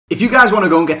If you guys want to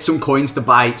go and get some coins to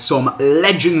buy some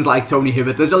legends like Tony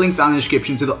Hibbert, there's a link down in the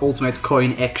description to the Ultimate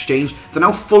Coin Exchange. They're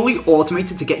now fully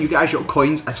automated to get you guys your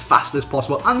coins as fast as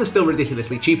possible, and they're still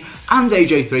ridiculously cheap. And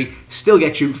AJ3 still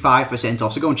gets you 5%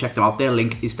 off, so go and check them out. Their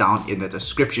link is down in the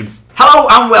description. Hello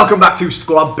and welcome back to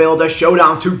Squad Builder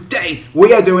Showdown. Today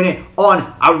we are doing it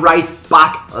on a right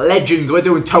back legend. We're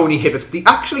doing Tony Hibbert. The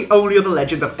actually only other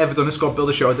legend I've ever done a Squad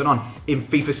Builder Showdown on in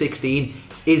FIFA 16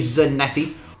 is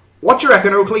Zanetti. What do you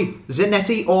reckon, Oakley?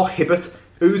 Zanetti or Hibbert?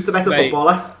 Who's the better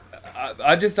footballer?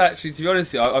 I just actually, to be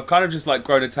honest, I've kind of just like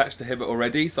grown attached to Hibbert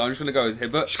already, so I'm just gonna go with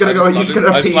Hibbert. Just gonna go. You're just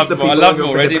gonna appease the people. I love him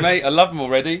already, mate. I love him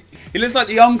already. He looks like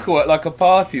the uncle at like a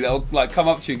party that'll like come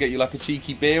up to you and get you like a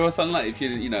cheeky beer or something. Like if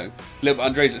you're, you know, a little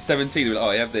bit underage at 17, he'll be like,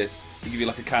 oh, you have this. He'll give you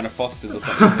like a can of Foster's or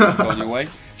something to go on your way.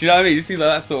 Do you know what I mean? You see like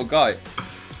that sort of guy.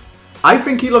 I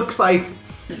think he looks like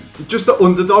just the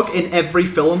underdog in every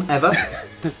film ever.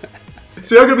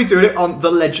 So we're going to be doing it on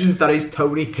the legends that is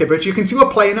Tony Hibbert. You can see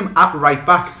we're playing him at right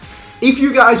back. If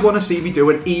you guys want to see me do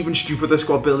an even stupider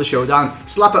Squad Builder Showdown,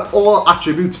 slap at all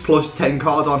attributes plus 10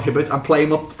 cards on Hibbert and play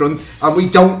him up front, and we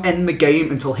don't end the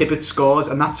game until Hibbert scores,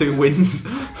 and that's who wins.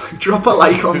 Drop a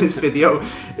like on this video.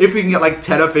 If we can get like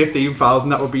 10 or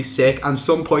 15,000, that would be sick, and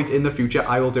some point in the future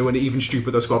I will do an even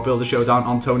stupider Squad Builder Showdown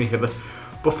on Tony Hibbert.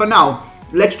 But for now,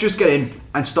 let's just get in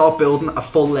and start building a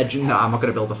full legend. No, I'm not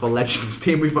going to build a full legends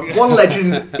team. We've got one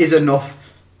legend is enough.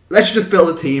 Let's just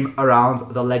build a team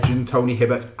around the legend Tony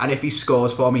Hibbert. And if he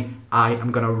scores for me, I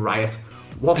am going to riot.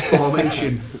 What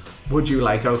formation would you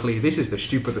like, Oakley? This is the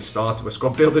stupidest start to a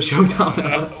Squad Builder Showdown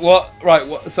ever.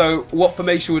 So what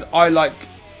formation would I like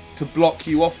to block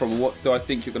you off from? And what do I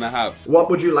think you're going to have? What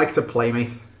would you like to play,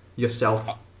 mate? Yourself.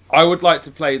 I would like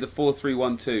to play the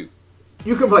 4-3-1-2.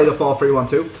 You can play the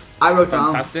 4-3-1-2. I wrote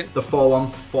down the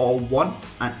 4-1-4-1,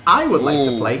 and I would like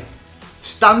to play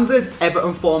standard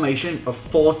Everton formation of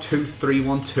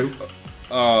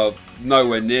 4-2-3-1-2.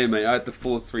 Nowhere near, mate. I had the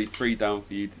 4-3-3 down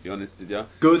for you, to be honest with you.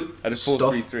 Good. I had a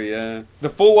 4-3-3, yeah. The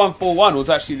 4-1-4-1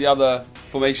 was actually the other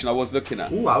formation I was looking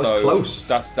at. Ooh, I was close.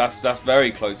 That's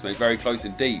very close, mate. Very close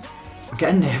indeed. I'm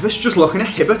getting nervous just looking at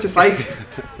Hibbert. It's like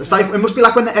it must be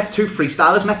like when the F2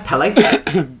 freestylers met Pele.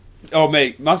 Oh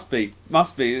mate, must be.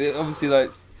 Obviously,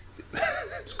 like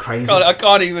it's crazy. I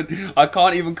can't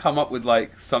even come up with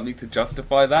like something to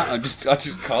justify that. I just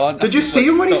can't. Did you see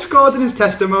him when he scored in his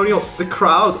testimonial? The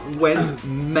crowd went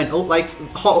mental. Like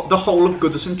the whole of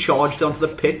Goodison charged onto the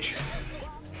pitch.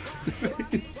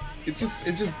 It's just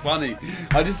funny.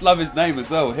 I just love his name as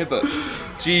well, Hibbert.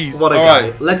 Jeez. What a guy.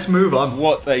 Right. Let's move on.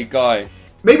 What a guy.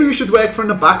 Maybe we should work from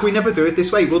the back. We never do it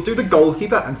this way. We'll do the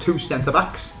goalkeeper and 2 centre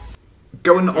backs.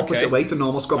 Going the opposite way to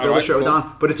normal Squad Builder Showdown,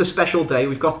 cool. But it's a special day.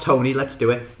 We've got Tony. Let's do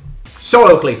it. So,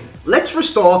 Oakley, let's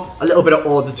restore a little bit of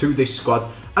order to this squad.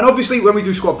 And obviously, when we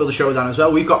do Squad Builder Showdown as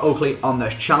well, we've got Oakley on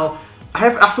this channel.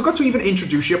 I forgot to even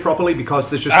introduce you properly because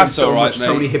there's just been so much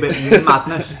Tony Hibbert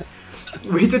madness.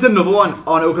 We did another one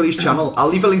on Oakley's channel. I'll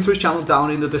leave a link to his channel down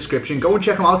in the description. Go and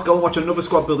check him out. Go and watch another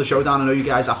Squad Builder Showdown. I know you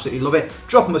guys absolutely love it.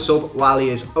 Drop him a sub while he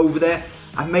is over there.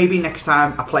 And maybe next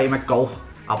time I play him at golf,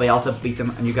 I'll be able to beat him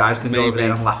and you guys can go over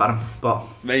there and laugh at him. But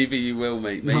maybe you will,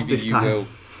 mate. Maybe you will.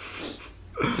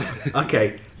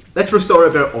 Okay, let's restore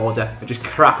a bit of order and just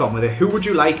crack on with it. Who would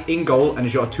you like in goal and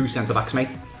as your 2 centre-backs,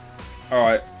 mate?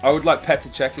 Alright, I would like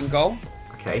Petr in goal.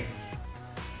 Okay.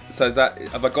 So is that,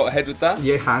 have I got ahead with that?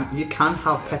 You can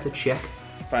have Petr.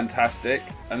 Fantastic.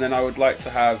 And then I would like to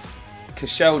have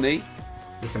Koscielny.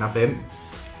 You can have him.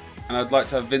 And I'd like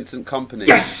to have Vincent Kompany.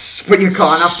 Yes! But you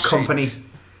can't have Kompany.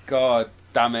 God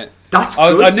damn it. That's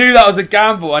good. I knew that was a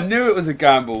gamble. I knew it was a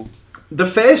gamble. The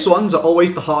first ones are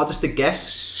always the hardest to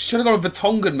guess. Should have gone with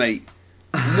Vertonghen, mate.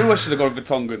 I knew I should have gone with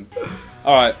Vertonghen.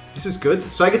 Alright. This is good.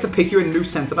 So I get to pick you a new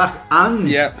centre-back. And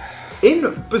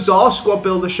in bizarre Squad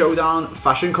Builder Showdown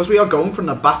fashion, because we are going from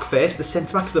the back first, the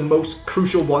centre-back's the most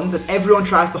crucial ones, and everyone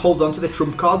tries to hold on to the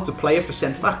trump card to play it for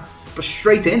centre-back. But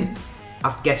straight in,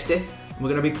 I've guessed it. We're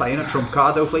going to be playing a trump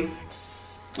card, Oakley.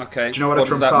 Okay. Do you know what a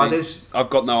trump card is? I've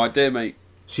got no idea, mate.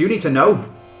 So you need to know.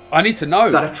 I need to know.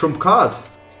 That a trump card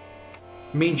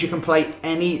means you can play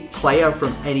any player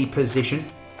from any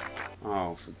position.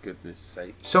 Oh, for goodness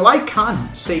sake. So I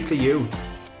can say to you,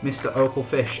 Mr.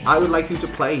 Oakelfish, I would like you to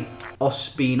play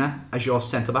Ospina as your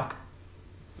centre-back.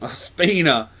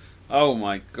 Ospina? Oh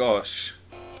my gosh.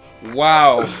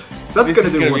 Wow. So that's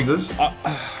going to do wonders.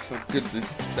 For goodness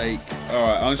sake.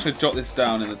 Alright, I'm just going to jot this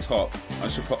down in the top. I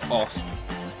should put Osp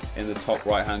in the top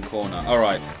right-hand corner.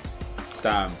 Alright.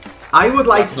 Damn. I would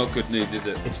like... That's not good news, is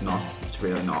it? It's not. It's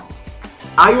really not.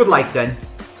 I would like then,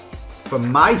 for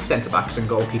my centre-backs and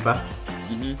goalkeeper,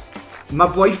 my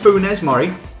boy Funes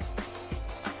Mori.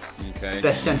 Okay.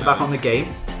 Best centre-back on the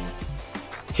game.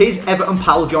 His Everton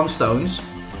pal, John Stones.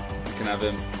 You can have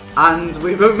him. And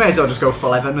we may as well just go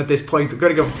full Everton at this point. I'm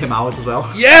going to go for Tim Howard as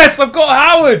well. Yes, I've got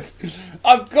Howard!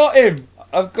 I've got him.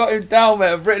 I've got him down,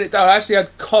 mate. I've written it down. I actually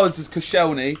had Cos as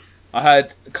Koscielny. I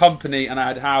had Company and I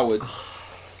had Howard.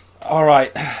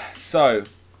 Alright, so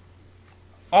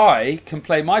I can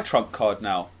play my trump card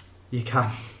now. You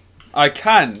can. I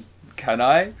can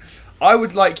I? I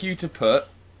would like you to put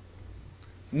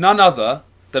none other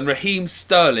than Raheem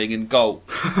Sterling in goal.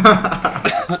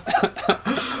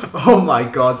 Oh my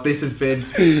God, this has been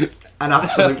an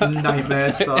absolute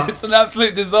nightmare start. It's an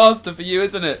absolute disaster for you,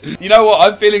 isn't it? You know what?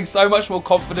 I'm feeling so much more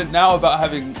confident now about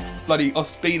having bloody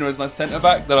Ospina as my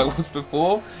centre-back than I was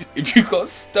before. If you've got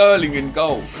Sterling in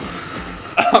goal.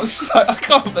 I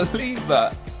can't believe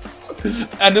that.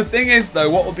 And the thing is, though,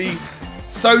 what will be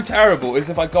so terrible is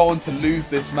if I go on to lose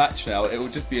this match now, it will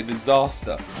just be a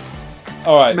disaster.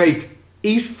 Alright. Mate,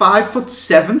 he's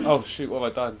 5'7". Oh, shoot, what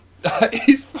have I done?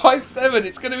 He's 5'7".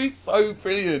 It's going to be so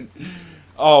brilliant.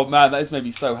 Oh, man, that has made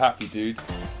me so happy, dude.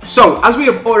 So, as we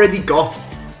have already got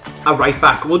a right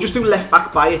back, we'll just do left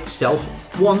back by itself.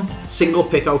 One single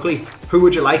pick, Oakley. Who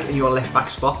would you like in your left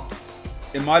back spot?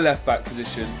 In my left back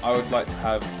position, I would like to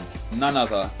have none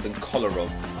other than Kolarov.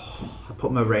 I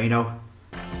put Moreno.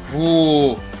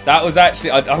 Ooh, that was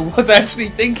actually, I was actually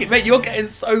thinking, mate, you're getting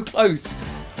so close.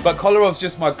 But Kolarov's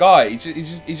just my guy.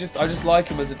 He's just, I just like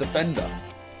him as a defender.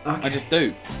 Okay. I just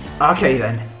do. Okay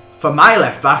then, for my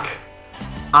left back,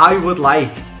 I would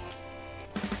like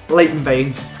Leighton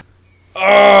Baines.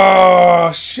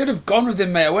 Oh, should have gone with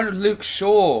him, mate. I went with Luke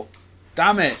Shaw.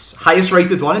 Damn it. Highest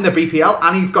rated one in the BPL,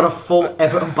 and you've got a full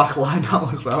Everton back line now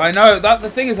as well. I know. That's the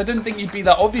thing is, I didn't think you'd be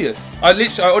that obvious.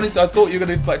 Honestly, I thought you were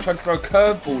going to like try to throw a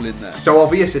curveball in there. So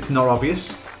obvious, it's not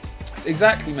obvious.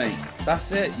 Exactly, mate.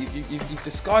 That's it. You've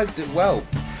disguised it well.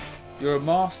 You're a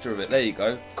master of it. There you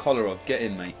go. Kolarov, get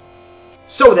in, mate.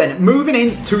 So then, moving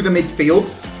into the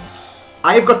midfield,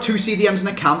 I have got 2 CDMs in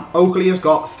a cam. Oakley has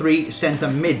got 3 centre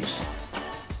mids.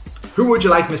 Who would you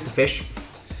like, Mr. Fish?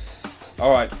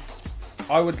 All right.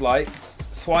 I would like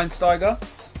Schweinsteiger.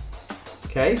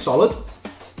 Okay, solid.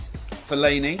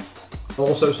 Fellaini.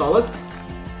 Also solid.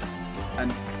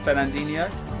 And Fernandinho.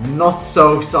 Not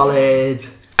so solid.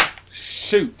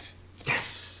 Shoot.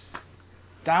 Yes.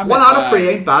 Damn it. 1 out of 3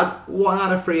 ain't bad. 1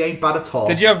 out of 3 ain't bad at all.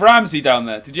 Did you have Ramsey down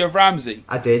there? Did you have Ramsey?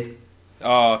 I did.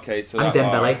 Oh, okay. So and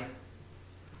Dembele.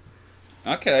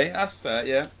 Okay, that's fair,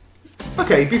 yeah.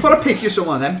 Okay, before I pick you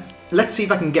someone then, let's see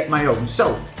if I can get my own.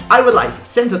 So, I would like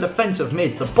centre defensive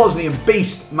mid, the Bosnian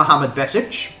beast, Mohamed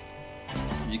Besic.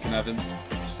 You can have him.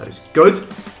 So that is good.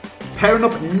 Pairing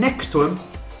up next to him,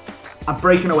 I'm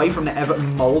breaking away from the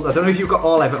Everton mould. I don't know if you've got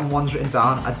all Everton ones written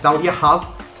down. I doubt you have,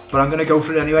 but I'm going to go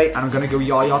for it anyway, and I'm going to go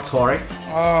Yaya Toure.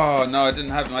 Oh, no, I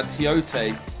didn't have him. I had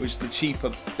Tiote, which is the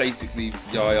cheaper, basically,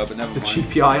 Yaya, but never mind. The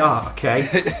cheap Yaya,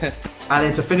 okay. And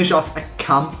then to finish off a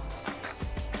camp,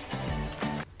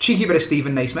 cheeky bit of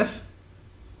Stephen Naismith.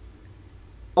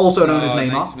 Also known as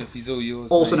Neymar. Naismith, he's all yours,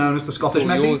 also mate. known as the Scottish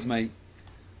Messi. Messi. Yours, mate.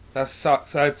 That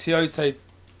sucks. I had Tiote.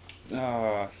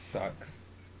 Oh, sucks.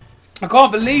 I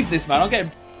can't believe this, man.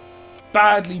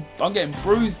 I'm getting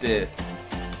bruised here.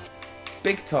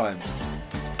 Big time.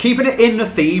 Keeping it in the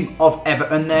theme of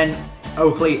Everton then,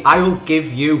 Oakley, I will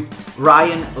give you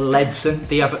Ryan Ledson,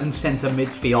 the Everton centre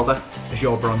midfielder, as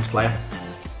your bronze player.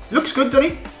 Looks good,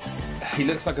 doesn't he? He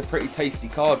looks like a pretty tasty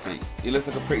card, mate. He looks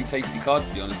like a pretty tasty card,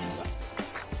 to be honest with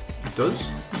you. He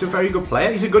does. He's a very good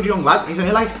player. He's a good young lad. He's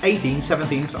only like 18,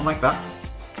 17, something like that.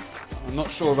 I'm not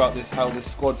sure about how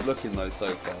this squad's looking, though, so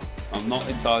far. I'm not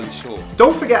entirely sure.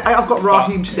 Don't forget, I've got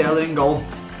Raheem Sterling in goal.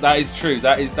 That is true.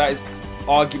 That is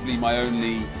arguably my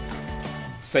only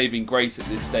saving grace at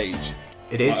this stage.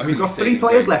 It is. We've got 3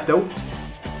 players left, though.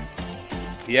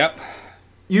 Yep.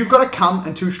 You've got a cam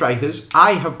and 2 strikers.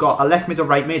 I have got a left mid, a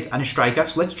right mid, and a striker.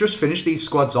 So let's just finish these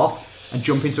squads off and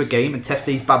jump into a game and test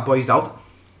these bad boys out.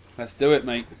 Let's do it,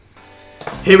 mate.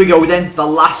 Here we go then. The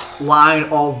last line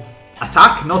of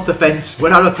attack, not defence. We're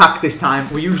not attack this time.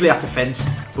 We're usually at defence.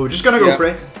 But we're just going to go for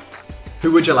it.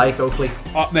 Who would you like, Oakley?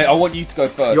 Mate, I want you to go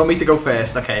first. You want me to go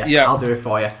first? Okay, yeah. I'll do it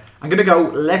for you. I'm going to go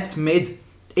left mid,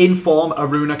 in form,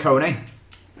 Aruna Kone.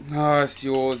 Oh, it's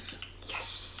yours.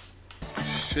 Yes.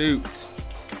 Shoot.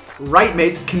 Right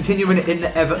mid, continuing in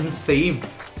the Everton theme.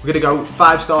 We're going to go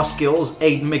 5-star skills,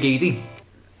 Aiden McGeady.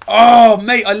 Oh,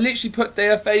 mate, I literally put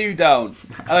DFAU down.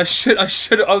 And I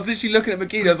was literally looking at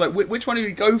McGeady. I was like, which one did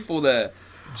we go for there?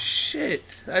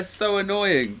 Shit, that's so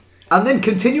annoying. And then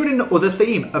continuing in the other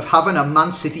theme of having a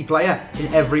Man City player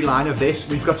in every line of this,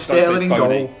 we've got Sterling in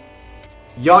goal,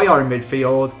 Yaya in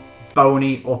midfield,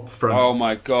 Boney up front. Oh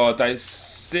my god,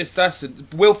 that's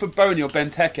Wilfred Boney or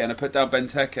Benteke, and I put down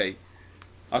Benteke.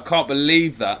 I can't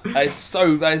believe that. That is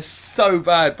so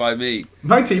bad by me.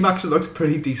 My team actually looks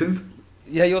pretty decent.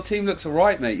 Yeah, your team looks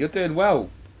alright, mate. You're doing well.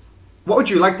 What would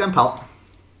you like then, pal?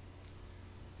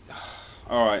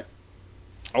 Alright.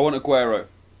 I want Aguero.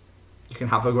 You can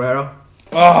have Aguero.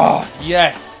 Oh,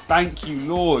 yes. Thank you,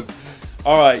 Lord.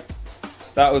 Alright.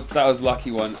 That was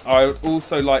lucky one. I would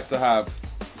also like to have...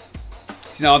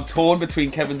 See, now I'm torn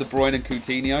between Kevin De Bruyne and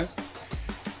Coutinho.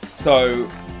 So...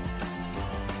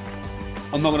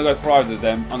 I'm not going to go for either of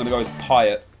them. I'm going to go with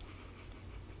Payet.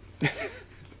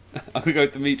 I'm going to go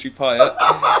with Dimitri Payet.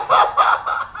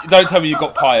 Don't tell me you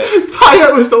got Payet.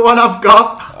 Payet was the one I've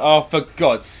got. Oh, for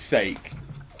God's sake.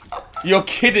 You're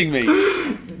kidding me.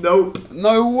 Nope.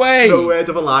 No way. No word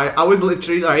of a lie. I was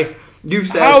literally like, you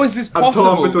said, how is this possible?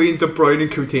 I'm torn between De Bruyne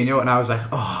and Coutinho, and I was like,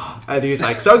 oh. And he was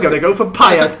like, so I'm going to go for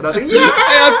Payet. And I was like, yeah.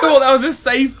 I thought that was a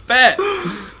safe bet.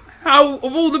 How,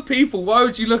 of all the people, why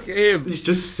would you look at him? He's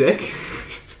just sick.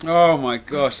 Oh my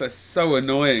gosh, that's so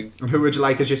annoying. And who would you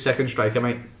like as your second striker,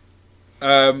 mate?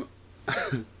 It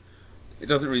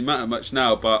doesn't really matter much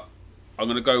now, but I'm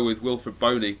going to go with Wilfred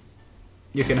Boney.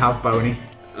 You can have Boney.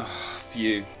 Oh,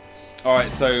 phew.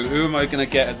 Alright, so who am I going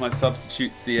to get as my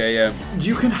substitute CAM?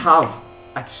 You can have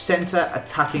at centre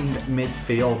attacking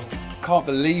midfield. Can't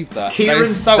believe that. Kieran that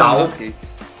is so Dowell. unlucky.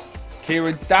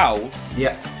 Kieran Dowell?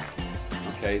 Yeah.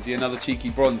 Okay, is he another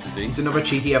cheeky bronze, is he? He's another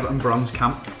cheeky Everton bronze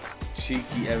camp.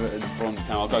 Cheeky Everton bronze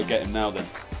camp. I'll go get him now then.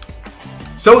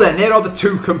 So then, there are the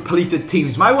two completed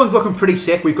teams. My one's looking pretty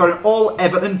sick. We've got an all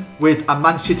Everton with a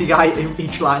Man City guy in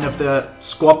each line of the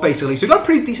squad, basically. So we've got a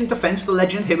pretty decent defence. The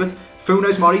legend, Hibbert.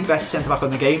 Funes Mori, best centre-back on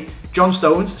the game. John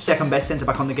Stones, second best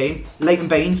centre-back on the game. Leighton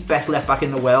Baines, best left-back in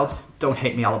the world. Don't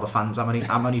hate me, Alaba fans. I'm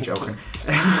only joking.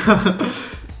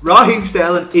 Raheem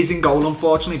Sterling is in goal,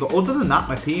 unfortunately. But other than that,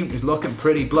 my team is looking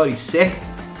pretty bloody sick.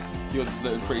 Yours is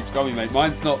looking pretty scrummy, mate.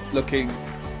 Mine's not looking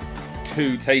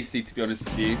too tasty, to be honest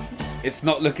with you. It's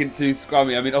not looking too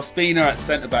scrummy. I mean, Ospina at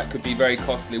centre-back could be very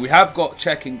costly. We have got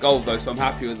Czech in goal, though, so I'm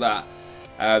happy with that.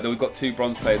 Then we've got two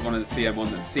bronze players, one in the CM, one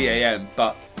in the CAM.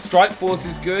 But strike force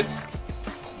is good.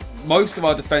 Most of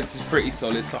our defence is pretty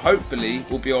solid, so hopefully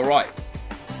we'll be alright.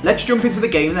 Let's jump into the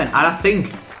game then. And I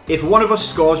think if one of us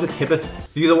scores with Hibbert,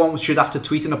 the other one should have to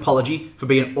tweet an apology for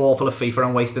being awful at FIFA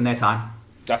and wasting their time.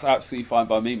 That's absolutely fine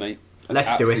by me, mate.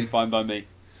 Let's do it. Absolutely fine by me.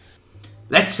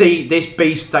 Let's see this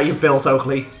beast that you've built,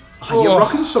 Oakley. Oh, you're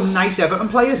rocking some nice Everton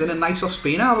players and a nice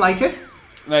Ospina. I like it.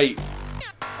 Mate,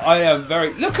 I am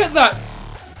very... Look at that.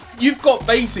 You've got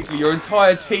basically your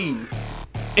entire team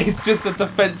is just a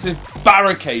defensive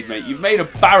barricade, mate. You've made a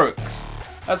barracks.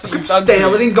 That's what you've done.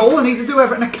 Sterling in goal. I need to do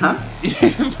Everton a camp.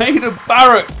 You've made a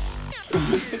barracks.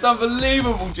 It's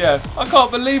unbelievable, Jeff. I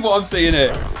can't believe what I'm seeing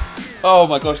here. Oh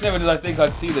my gosh, never did I think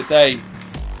I'd see the day.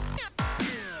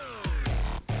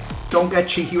 Don't get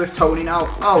cheeky with Tony now.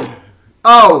 Oh.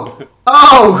 Oh.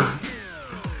 Oh.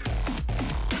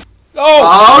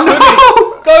 Oh, no.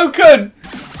 Gokun.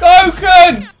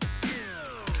 Gokun.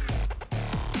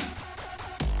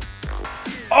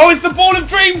 Oh, it's the ball of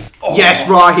dreams. Oh, yes,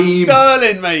 Raheem.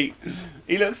 Sterling, mate.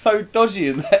 He looks so dodgy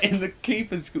in the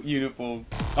keeper's uniform.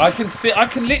 I can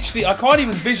literally, I can't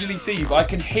even visually see you, but I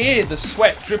can hear the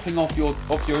sweat dripping off your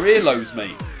earlobes,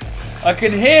 mate. I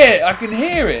can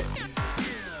hear it.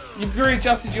 You've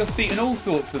readjusted your seat and all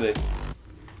sorts for this.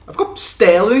 I've got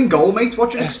Sterling in goal, mate. What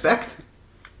do you expect?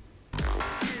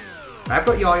 I've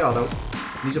got Yaya though.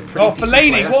 He's a pretty decent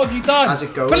Fellaini, player, what have you done? as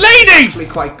it goes. Fellaini! Actually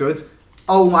quite good.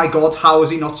 Oh my god, how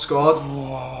has he not scored?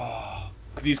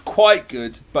 Because he's quite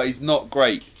good, but he's not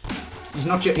great. He's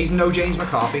not. He's no James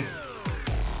McCarthy.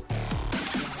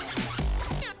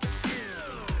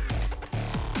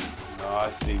 Oh,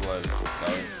 I see where this is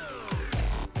going.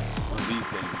 One of these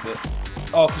games, is it?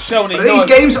 Oh, Koscielny, One of these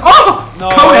games. Oh! No.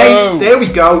 Kone! There we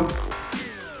go.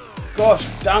 Gosh,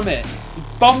 damn it. He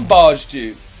bombarded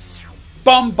you.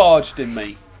 Bombarded him,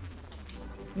 mate.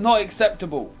 Not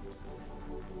acceptable.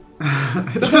 Look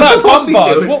at that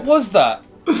bombard. What was that?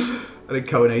 I think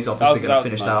Kone's obviously going to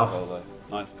finish that off. Goal,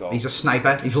 nice goal. He's a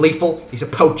sniper. He's lethal. He's a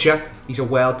poacher. He's a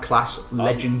world-class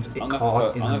legend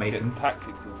card in the making. I'm going to get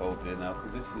tactics involved here now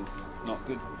because this is not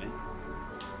good for me.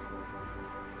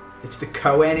 It's the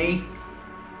Koene.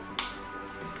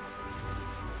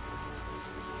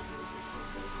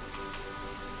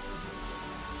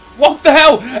 What the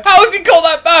hell? How has he got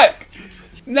that back?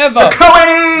 Never. It's the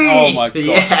Koene! Oh my god!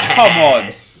 Yes! Come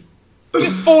on.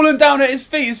 Just falling down at his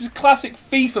feet. This is classic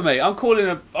FIFA, mate. I'm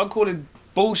calling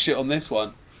bullshit on this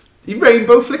one. He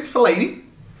rainbow flicked Fellaini.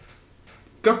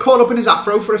 Got caught up in his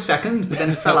afro for a second, but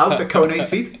then fell out at Kone's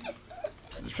feet.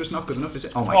 just not good enough, is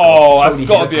it? Oh my Oh, god. that's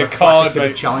got to be a card,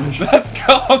 mate. Challenge. That's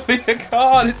got to be a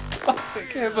card. It's classic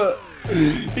Hibbert.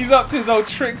 He's up to his old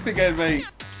tricks again, mate.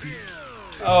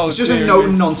 Oh, it's just a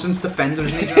no-nonsense defender,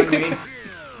 isn't he? Do you know what I mean?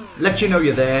 Let you know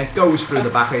you're there, goes through the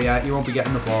back of you, you won't be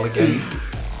getting the ball again.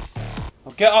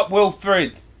 I'll get up,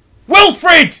 Wilfred!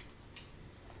 Wilfred!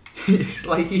 It's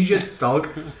like he's your dog.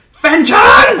 Fenton!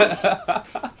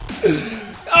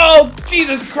 Oh,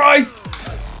 Jesus Christ!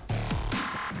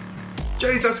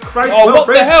 Jesus Christ, Oh, Wilfred. what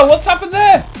the hell? What's happened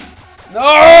there?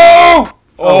 No!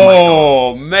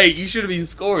 Oh, mate, you should have been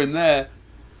scoring there.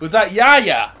 Was that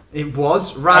Yaya? It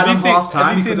was, right on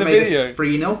half-time. He could have made it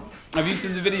 3-0. Have you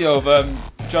seen the video of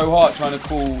Joe Hart trying to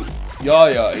call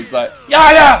Yaya? He's like,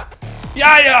 Yaya!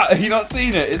 Yaya! Have you not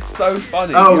seen it? It's so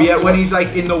funny. Oh, yeah, when he's like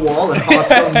in the wall and Hart's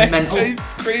going mental. He's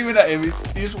screaming at him.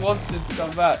 He just wants him to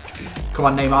come back. Come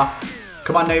on, Neymar.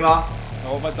 Come on, Neymar.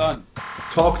 Oh, what have I done?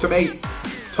 Talk to me.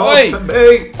 Talk to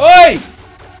me. Oi!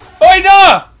 Oi,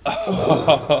 no!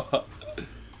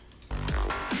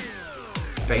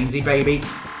 Bainesy, baby.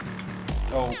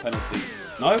 Oh, penalty.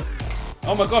 No?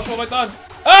 Oh my gosh, what have I done?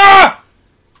 Ah!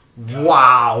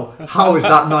 Wow. How is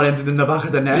that not entered in the back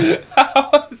of the net?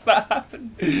 How has that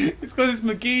happened? It's because it's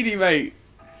McGeady, mate.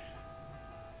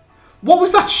 What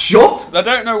was that shot? I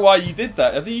don't know why you did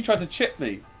that. I think you tried to chip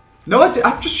me. No, I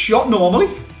just shot normally.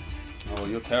 Oh,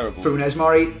 you're terrible. Funes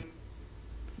Mori.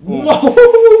 Whoa!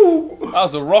 Whoa! That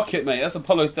was a rocket, mate. That's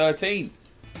Apollo 13.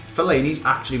 Fellaini's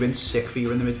actually been sick for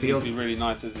you in the midfield. He's been really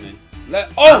nice, isn't he?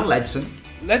 And Ledson.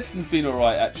 Ledson's been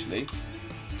alright, actually.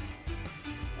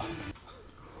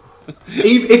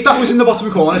 If that was in the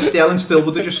bottom corner, Sterling still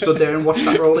would have just stood there and watched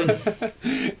that roll in.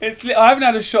 I haven't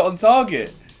had a shot on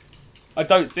target. I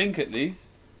don't think, at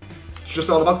least. It's just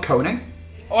all about coning.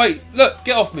 Oi, look,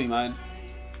 get off me, man.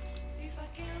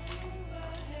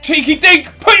 Cheeky dink!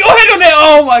 Put your head on it!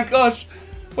 Oh my gosh!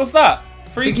 What's that? I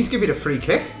think he's giving it a free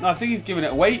kick. No, I think he's giving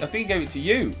it away. I think he gave it to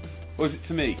you. Or is it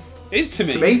to me? It is to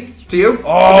me. To me? To you?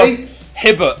 Oh, to me?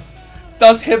 Hibbert.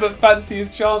 Does Hibbert fancy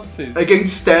his chances?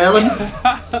 Against Sterling?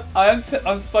 I'm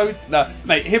so... No,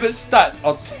 mate, Hibbert's stats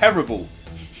are terrible.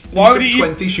 Why would he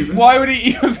 20 shooting. Why would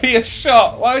he even be a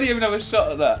shot? Why would he even have a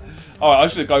shot at that? Alright, I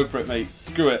should go for it, mate.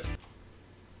 Screw it.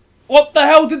 What the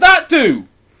hell did that do?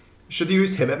 Should have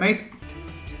used Hibbert, mate.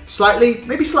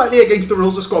 Maybe slightly against the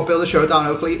rules of squad builder Showdown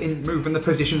Oakley in moving the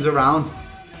positions around.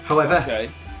 However, okay.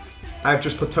 I've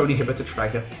just put Tony Hibbert at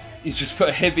striker. You just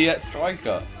put Hibby at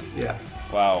striker? Yeah.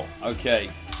 Wow, okay.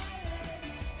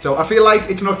 So I feel like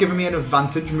it's not giving me an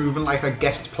advantage moving like a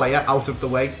guest player out of the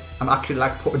way. I'm actually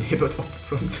like putting Hibbert up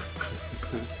front.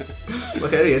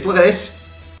 Look, here he is. Look at this.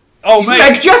 Oh, He's mate.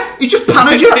 begged you. He just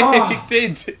panned you. Oh. He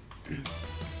did.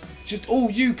 It's just all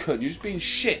you could. You're just being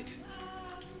shit.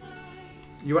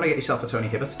 You want to get yourself a Tony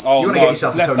Hibbert? Oh, you want to no, get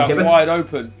yourself a left Tony that Hibbert? wide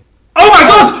open. Oh my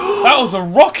god! That was a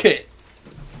rocket.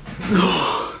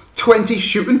 20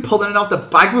 shooting, pulling it out the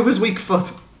bag with his weak foot.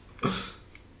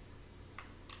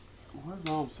 Why is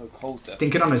my arm so cold there?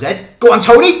 Stinking on his head. Go on,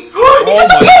 Tony! He's Oh in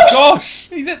the my post! gosh!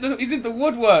 He's in the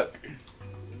woodwork.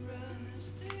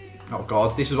 Oh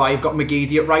god, this is why you've got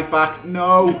McGeady at right back.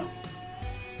 No.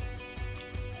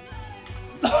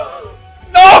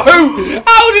 No!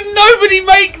 How did nobody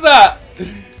make that?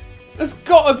 That's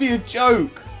got to be a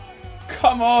joke.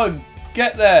 Come on,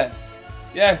 get there.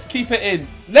 Yes, keep it in.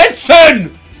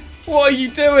 Ledson! What are you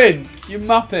doing? You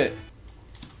muppet.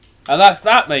 And that's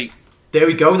that, mate. There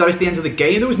we go, that is the end of the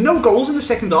game. There was no goals in the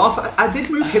second half. I did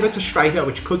move Hibbert to striker,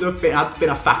 which could have been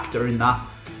a factor in that.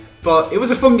 But it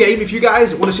was a fun game. If you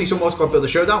guys want to see some more Squad Builder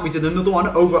Showdown, we did another one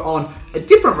over on a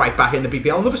different right back in the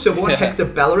BPL, another silver one, Hector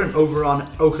Bellerin, over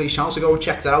on Oakley's channel, so go and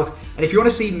check that out. And if you want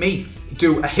to see me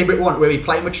do a Hibbert one where we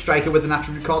play him with striker with an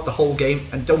attribute card the whole game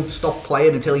and don't stop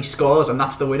playing until he scores and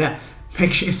that's the winner,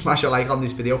 make sure you smash a like on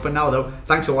this video. For now though,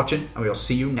 thanks for watching and we'll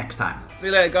see you next time. See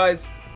you later, guys.